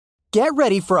Get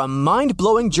ready for a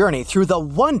mind-blowing journey through the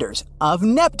wonders of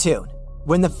Neptune.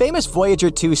 When the famous Voyager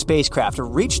 2 spacecraft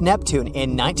reached Neptune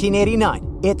in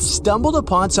 1989, it stumbled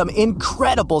upon some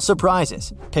incredible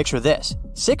surprises. Picture this: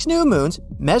 6 new moons,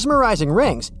 mesmerizing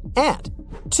rings, and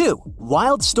 2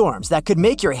 wild storms that could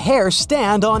make your hair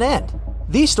stand on end.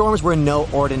 These storms were no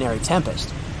ordinary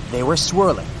tempest. They were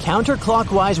swirling,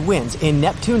 counterclockwise winds in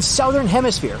Neptune's southern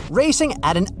hemisphere, racing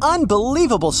at an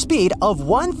unbelievable speed of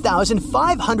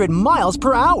 1,500 miles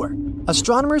per hour.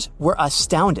 Astronomers were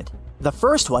astounded. The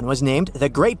first one was named the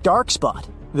Great Dark Spot.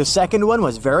 The second one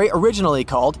was very originally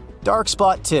called Dark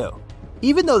Spot 2.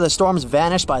 Even though the storms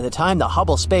vanished by the time the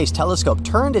Hubble Space Telescope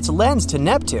turned its lens to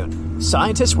Neptune,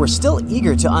 scientists were still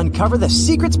eager to uncover the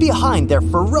secrets behind their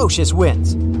ferocious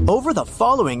winds. Over the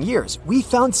following years, we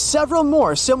found several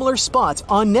more similar spots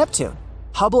on Neptune.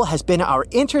 Hubble has been our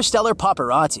interstellar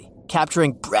paparazzi,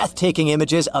 capturing breathtaking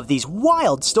images of these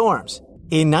wild storms.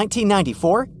 In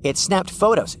 1994, it snapped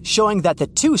photos showing that the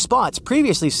 2 spots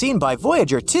previously seen by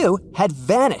Voyager 2 had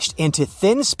vanished into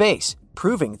thin space,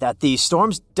 proving that these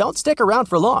storms don't stick around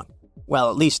for long. Well,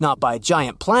 at least not by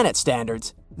giant planet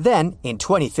standards. Then, in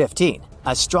 2015,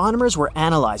 astronomers were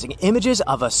analyzing images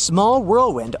of a small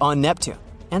whirlwind on Neptune,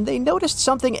 and they noticed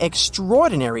something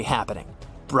extraordinary happening.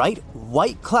 Bright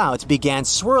white clouds began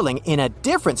swirling in a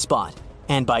different spot,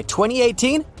 and by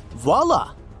 2018,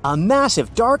 voila! A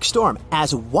massive dark storm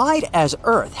as wide as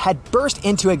Earth had burst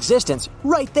into existence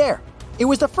right there. It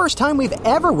was the first time we've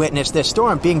ever witnessed this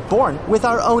storm being born with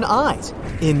our own eyes.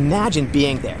 Imagine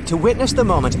being there to witness the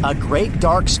moment a great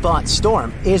dark spot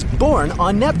storm is born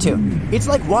on Neptune. It's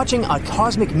like watching a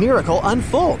cosmic miracle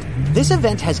unfold. This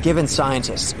event has given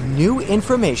scientists new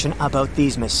information about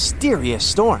these mysterious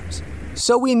storms.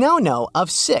 So we now know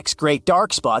of 6 great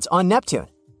dark spots on Neptune.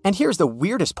 And here's the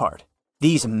weirdest part.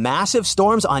 These massive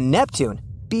storms on Neptune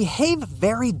behave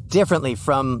very differently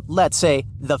from, let's say,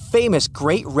 the famous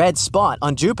Great Red Spot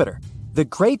on Jupiter. The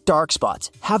Great Dark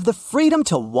Spots have the freedom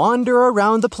to wander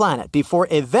around the planet before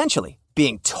eventually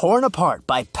being torn apart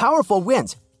by powerful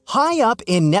winds high up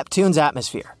in Neptune's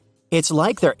atmosphere. It's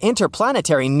like they're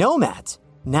interplanetary nomads.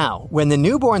 Now, when the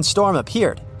newborn storm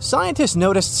appeared, scientists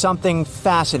noticed something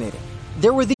fascinating.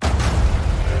 There were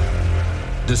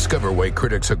Discover why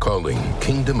critics are calling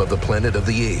Kingdom of the Planet of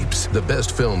the Apes the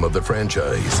best film of the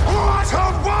franchise. What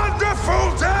a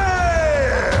wonderful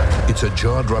day! It's a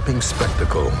jaw-dropping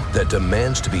spectacle that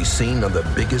demands to be seen on the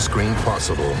biggest screen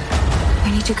possible.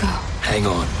 We need to go. Hang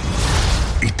on.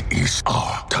 It is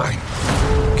our time.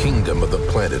 Kingdom of the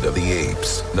Planet of the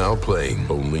Apes. Now playing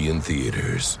only in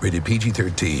theaters. Rated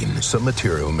PG-13. Some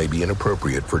material may be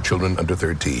inappropriate for children under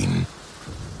 13.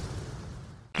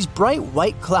 these bright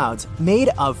white clouds made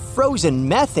of frozen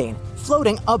methane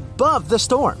floating above the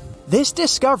storm. This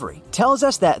discovery tells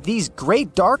us that these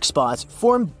great dark spots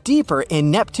form deeper in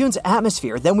Neptune's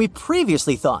atmosphere than we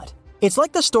previously thought. It's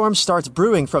like the storm starts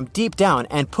brewing from deep down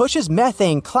and pushes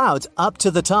methane clouds up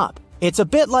to the top. It's a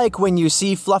bit like when you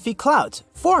see fluffy clouds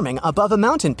forming above a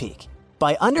mountain peak.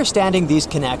 By understanding these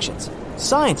connections,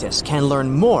 scientists can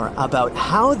learn more about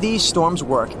how these storms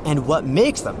work and what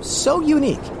makes them so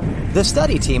unique. The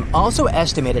study team also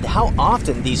estimated how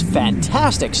often these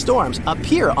fantastic storms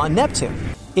appear on Neptune.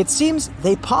 It seems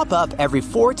they pop up every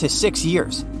 4 to 6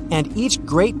 years, and each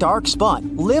great dark spot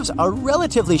lives a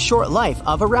relatively short life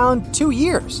of around 2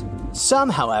 years. Some,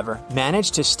 however,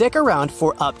 manage to stick around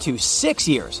for up to 6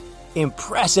 years.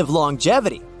 Impressive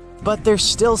longevity. But there's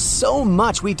still so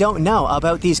much we don't know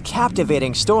about these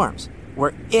captivating storms.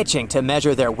 We're itching to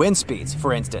measure their wind speeds,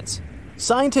 for instance.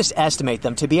 Scientists estimate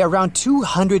them to be around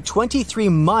 223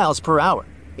 miles per hour.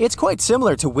 It's quite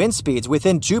similar to wind speeds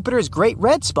within Jupiter's Great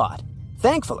Red Spot.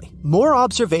 Thankfully, more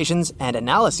observations and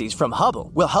analyses from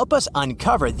Hubble will help us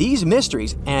uncover these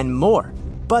mysteries and more.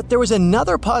 But there was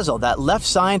another puzzle that left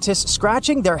scientists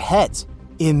scratching their heads.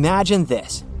 Imagine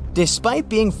this. Despite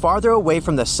being farther away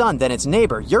from the sun than its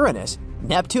neighbor, Uranus,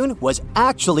 Neptune was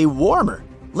actually warmer.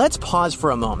 Let's pause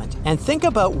for a moment and think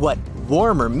about what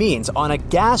warmer means on a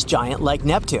gas giant like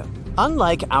Neptune.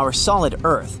 Unlike our solid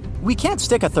Earth, we can't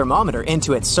stick a thermometer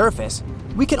into its surface.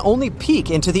 We can only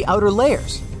peek into the outer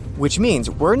layers, which means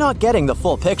we're not getting the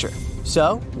full picture.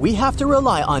 So, we have to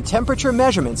rely on temperature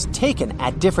measurements taken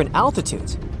at different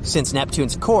altitudes, since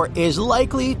Neptune's core is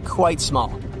likely quite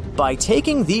small. By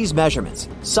taking these measurements,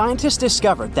 scientists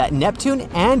discovered that Neptune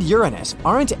and Uranus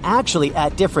aren't actually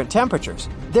at different temperatures.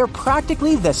 They're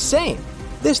practically the same.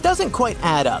 This doesn't quite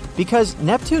add up because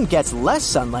Neptune gets less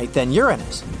sunlight than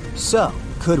Uranus. So,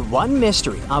 could one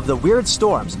mystery of the weird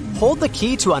storms hold the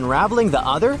key to unraveling the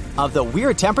other of the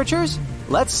weird temperatures?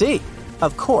 Let's see.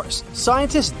 Of course,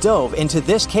 scientists dove into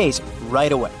this case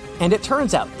right away. And it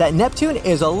turns out that Neptune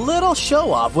is a little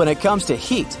show-off when it comes to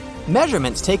heat.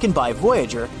 Measurements taken by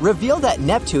Voyager reveal that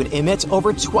Neptune emits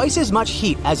over twice as much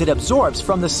heat as it absorbs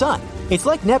from the Sun. It's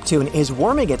like Neptune is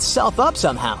warming itself up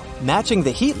somehow, matching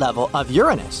the heat level of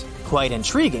Uranus. Quite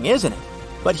intriguing, isn't it?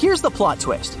 But here's the plot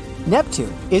twist.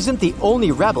 Neptune isn't the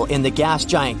only rebel in the gas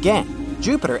giant gang.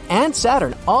 Jupiter and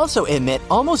Saturn also emit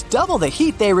almost double the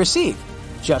heat they receive,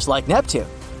 just like Neptune.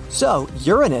 So,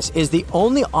 Uranus is the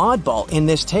only oddball in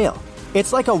this tale.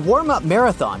 It's like a warm-up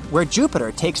marathon where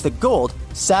Jupiter takes the gold,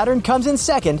 Saturn comes in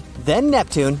second, then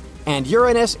Neptune, and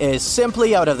Uranus is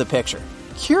simply out of the picture.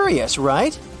 Curious,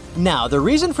 right? Now, the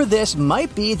reason for this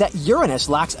might be that Uranus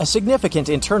lacks a significant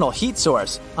internal heat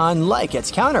source, unlike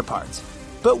its counterparts.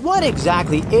 But what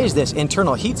exactly is this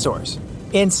internal heat source?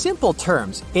 In simple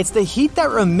terms, it's the heat that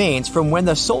remains from when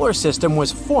the solar system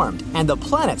was formed and the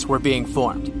planets were being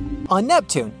formed. On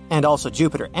Neptune, and also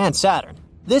Jupiter and Saturn,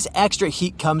 this extra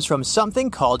heat comes from something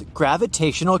called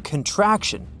gravitational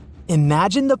contraction.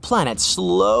 Imagine the planet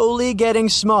slowly getting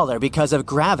smaller because of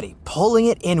gravity pulling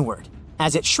it inward.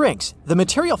 As it shrinks, the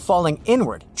material falling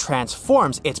inward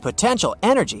transforms its potential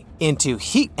energy into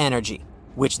heat energy,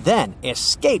 which then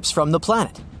escapes from the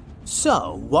planet.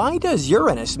 So, why does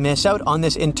Uranus miss out on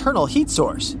this internal heat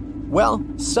source? Well,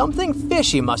 something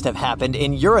fishy must have happened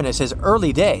in Uranus's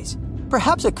early days.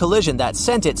 Perhaps a collision that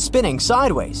sent it spinning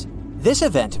sideways. This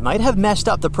event might have messed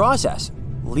up the process,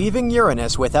 leaving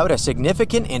Uranus without a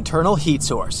significant internal heat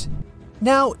source.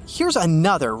 Now, here's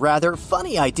another rather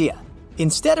funny idea.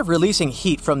 Instead of releasing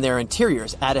heat from their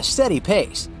interiors at a steady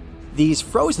pace, these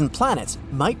frozen planets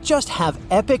might just have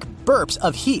epic burps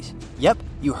of heat. Yep,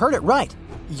 you heard it right.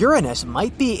 Uranus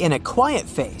might be in a quiet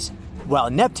phase, while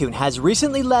Neptune has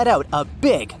recently let out a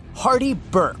big, hearty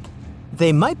burp.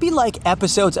 They might be like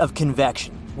episodes of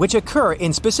convection, which occur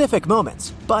in specific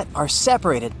moments, but are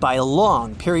separated by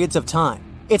long periods of time.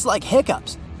 It's like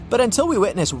hiccups, but until we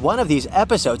witness one of these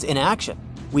episodes in action,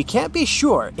 we can't be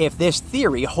sure if this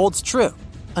theory holds true.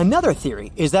 Another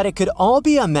theory is that it could all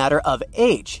be a matter of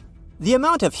age. The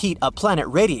amount of heat a planet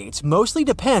radiates mostly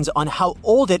depends on how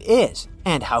old it is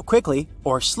and how quickly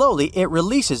or slowly it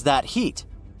releases that heat.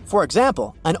 For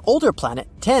example, an older planet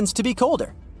tends to be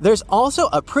colder. There's also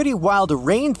a pretty wild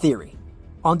rain theory.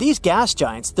 On these gas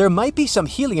giants, there might be some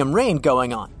helium rain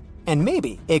going on, and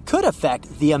maybe it could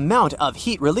affect the amount of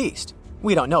heat released.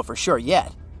 We don't know for sure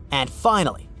yet. And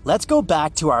finally, let's go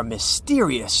back to our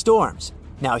mysterious storms.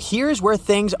 Now here's where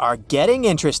things are getting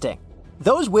interesting.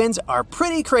 Those winds are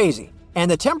pretty crazy, and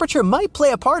the temperature might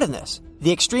play a part in this.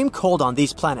 The extreme cold on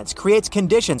these planets creates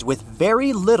conditions with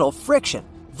very little friction.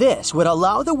 This would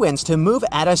allow the winds to move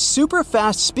at a super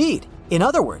fast speed. In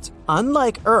other words,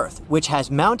 unlike Earth, which has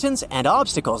mountains and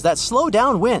obstacles that slow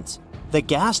down winds, the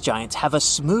gas giants have a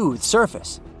smooth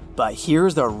surface. But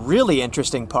here's the really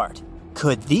interesting part.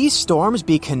 Could these storms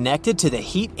be connected to the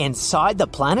heat inside the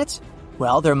planets?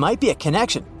 Well, there might be a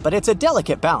connection, but it's a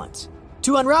delicate balance.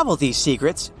 To unravel these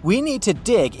secrets, we need to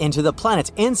dig into the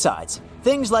planet's insides,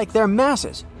 things like their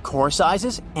masses, core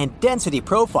sizes, and density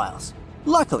profiles.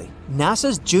 Luckily,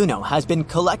 NASA's Juno has been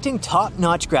collecting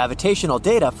top-notch gravitational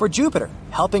data for Jupiter,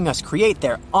 helping us create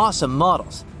their awesome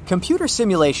models. Computer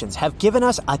simulations have given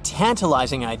us a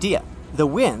tantalizing idea. The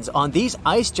winds on these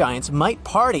ice giants might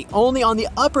party only on the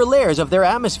upper layers of their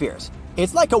atmospheres.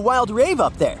 It's like a wild rave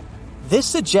up there. This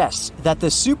suggests that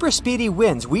the super speedy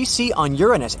winds we see on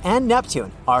Uranus and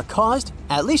Neptune are caused,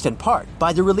 at least in part,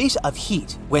 by the release of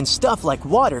heat when stuff like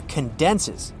water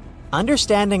condenses.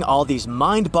 Understanding all these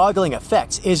mind-boggling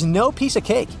effects is no piece of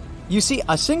cake. You see,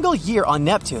 a single year on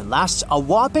Neptune lasts a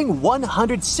whopping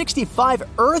 165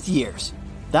 Earth years.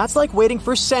 That's like waiting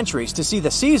for centuries to see the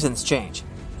seasons change.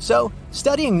 So,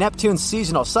 studying Neptune's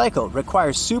seasonal cycle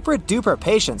requires super-duper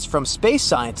patience from space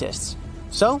scientists.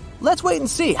 So, let's wait and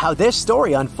see how this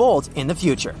story unfolds in the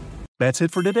future. That's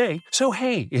it for today. So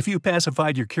hey, if you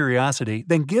pacified your curiosity,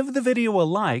 then give the video a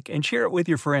like and share it with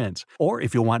your friends. Or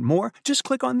if you want more, just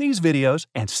click on these videos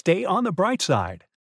and stay on the bright side.